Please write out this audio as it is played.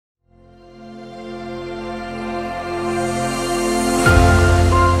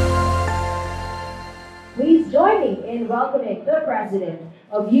welcoming the President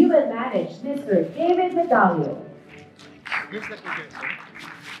of Human Managed, Mr. David Medallo.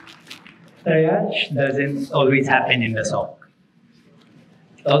 Triage doesn't always happen in the SOC.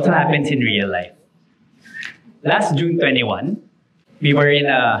 It also happens in real life. Last June 21, we were in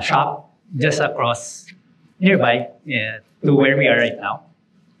a shop just across nearby to where we are right now.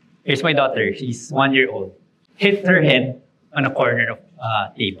 Here's my daughter, she's 1 year old. Hit her head on a corner of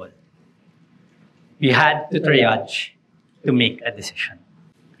a table. We had to triage to make a decision.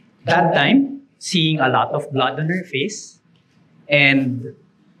 That time, seeing a lot of blood on her face, and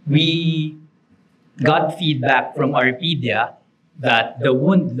we got feedback from our pedia that the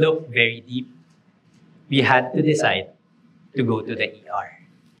wound looked very deep. We had to decide to go to the ER.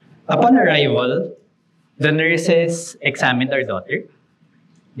 Upon arrival, the nurses examined our daughter.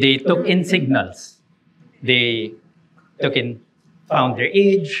 They took in signals. They found her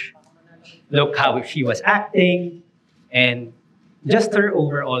age, look how she was acting, and just her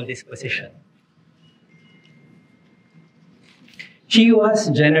overall disposition. She was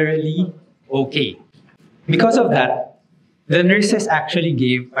generally okay. Because of that, the nurses actually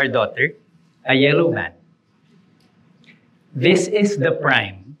gave our daughter a yellow band. This is the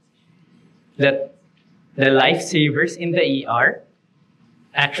prime that the lifesavers in the ER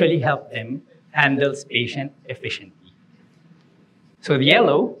actually help them handle patient efficiently. So the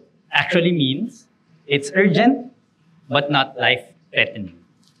yellow actually means it's urgent, but not life-threatening.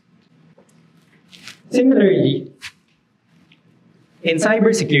 Similarly, in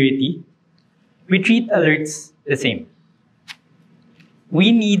cybersecurity, we treat alerts the same.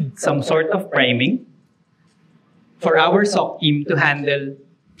 We need some sort of priming for our SOC team to handle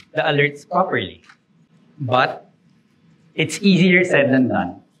the alerts properly. But it's easier said than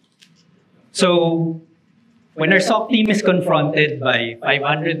done. So when our SOC team is confronted by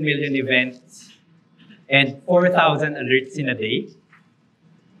 500 million events and 4,000 alerts in a day,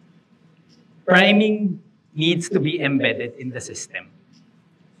 priming needs to be embedded in the system.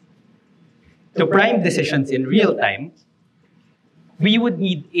 To prime decisions in real time, we would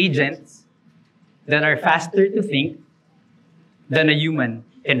need agents that are faster to think than a human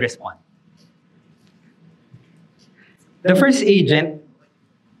can respond. The first agent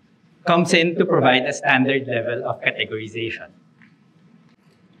comes in to provide a standard level of categorization.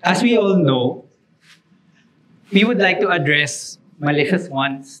 As we all know, we would like to address malicious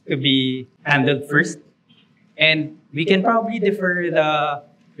ones to be handled first, and we can probably defer the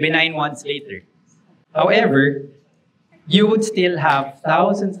benign ones later. However, you would still have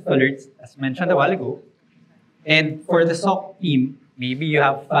thousands of alerts, as mentioned a while ago, and for the SOC team, maybe you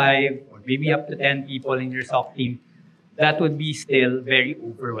have 5 or maybe up to 10 people in your SOC team, that would be still very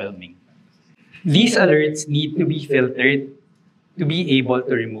overwhelming. These alerts need to be filtered to be able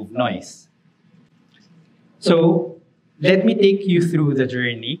to remove noise. So let me take you through the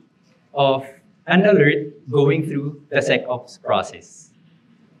journey of an alert going through the SecOps process.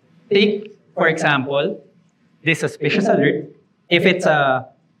 Take, for example, this suspicious alert. If it's an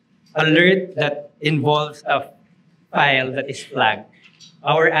alert that involves a file that is flagged,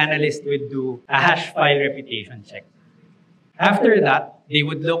 our analyst would do a hash file reputation check. After that, they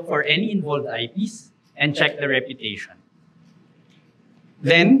would look for any involved IPs and check the reputation.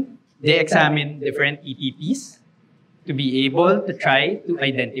 Then, they examine different ETPs to be able to try to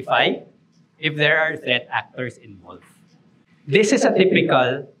identify if there are threat actors involved. This is a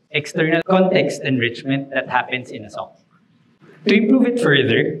typical external context enrichment that happens in a SOC. To improve it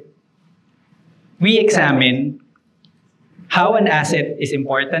further, we examine how an asset is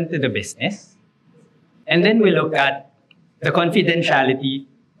important to the business, and then we look at the confidentiality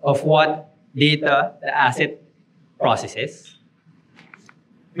of what data the asset processes.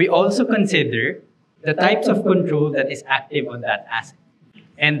 We also consider the types of control that is active on that asset.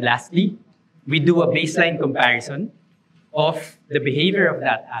 And lastly, we do a baseline comparison of the behavior of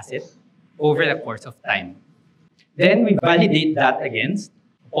that asset over the course of time. Then we validate that against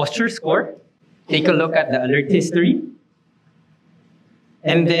posture score, take a look at the alert history,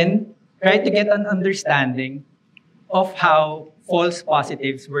 and then try to get an understanding of how false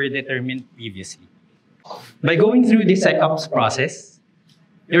positives were determined previously. By going through the SecOps process,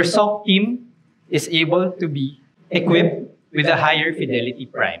 your SOC team is able to be equipped with a higher fidelity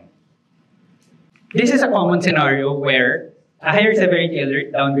prime. This is a common scenario where a higher severity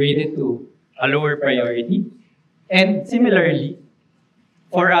alert downgraded to a lower priority. And similarly,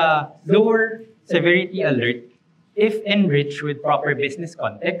 for a lower severity alert, if enriched with proper business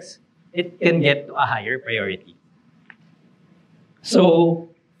context, it can get to a higher priority. So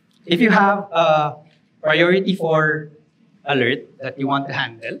if you have a priority 4 alert that you want to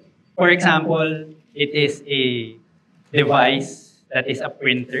handle, for example, it is a device that is a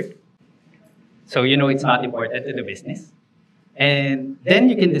printer. So you know it's not important to the business. And then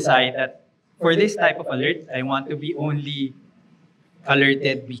you can decide that for this type of alert, I want to be only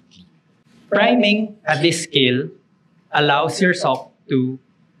alerted weekly. Priming at this scale allows your SOC to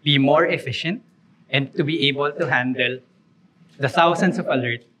be more efficient and to be able to handle the thousands of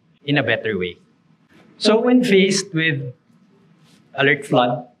alerts in a better way. So when faced with alert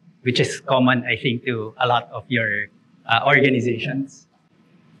flood, which is common, I think, to a lot of your organizations,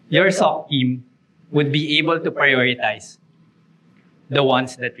 your SOC team would be able to prioritize the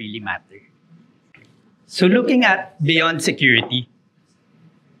ones that really matter. So looking at beyond security,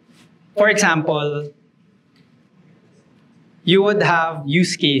 for example, you would have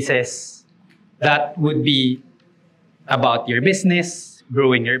use cases that would be about your business,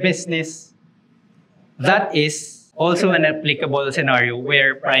 growing your business. That is also an applicable scenario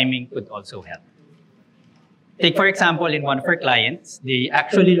where priming could also help. Take, for example, in one of our clients, they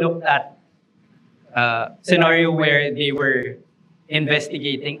actually looked at a scenario where they were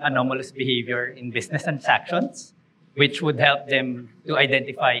investigating anomalous behavior in business transactions, which would help them to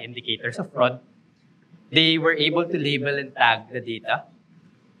identify indicators of fraud. They were able to label and tag the data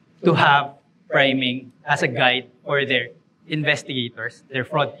to have priming as a guide for their investigators, their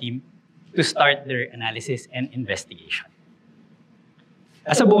fraud team, to start their analysis and investigation.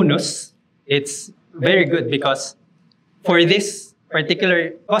 As a bonus, it's very good because for this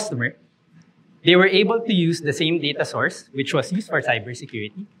particular customer, they were able to use the same data source, which was used for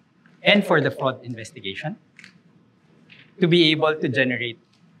cybersecurity and for the fraud investigation, to be able to generate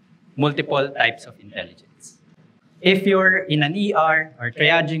multiple types of intelligence. If you're in an ER or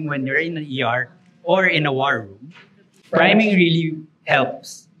triaging when you're in an ER or in a war room, priming really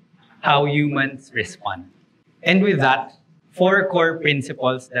helps how humans respond. And with that, 4 core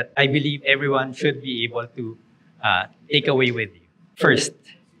principles that I believe everyone should be able to take away with you. First,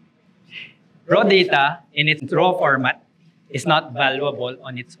 raw data in its raw format is not valuable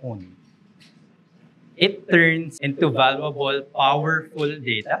on its own. It turns into valuable, powerful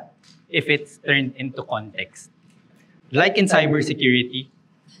data if it's turned into context. Like in cybersecurity,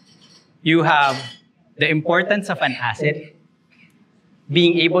 you have the importance of an asset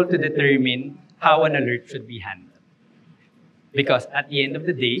being able to determine how an alert should be handled. Because at the end of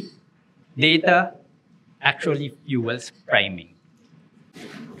the day, data actually fuels priming.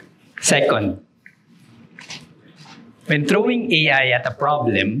 Second, when throwing AI at a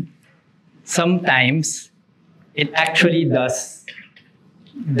problem, sometimes it actually does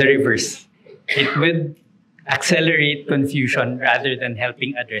the reverse. It would accelerate confusion rather than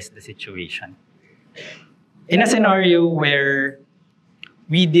helping address the situation. In a scenario where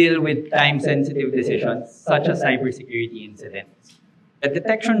we deal with time-sensitive decisions, such as cybersecurity incidents, a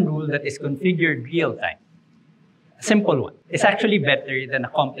detection rule that is configured real-time, a simple one, is actually better than a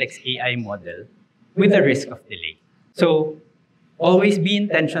complex AI model with the risk of delay. So always be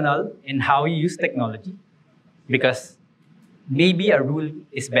intentional in how you use technology, because maybe a rule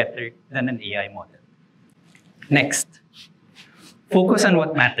is better than an AI model. Next, focus on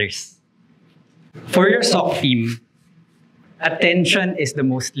what matters. For your SOC team, attention is the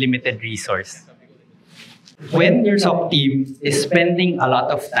most limited resource. When your SOC team is spending a lot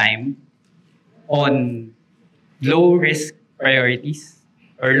of time on low-risk priorities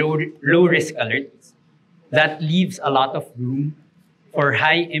or low-risk alerts, that leaves a lot of room for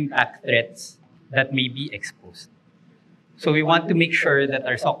high-impact threats that may be exposed. So we want to make sure that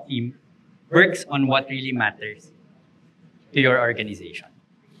our SOC team works on what really matters to your organization.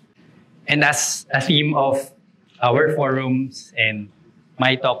 And as a theme of our forums and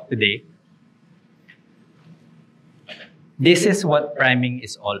my talk today, this is what priming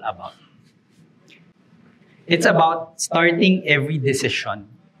is all about. It's about starting every decision,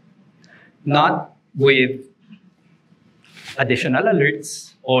 not with additional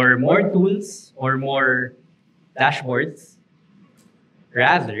alerts or more tools or more dashboards.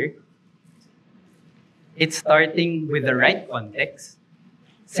 Rather, it's starting with the right context,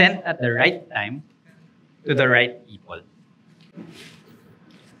 sent at the right time, to the right people.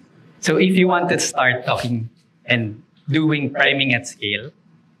 So if you want to start talking and doing priming at scale,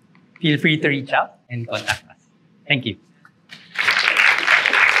 feel free to reach out and contact us. Thank you.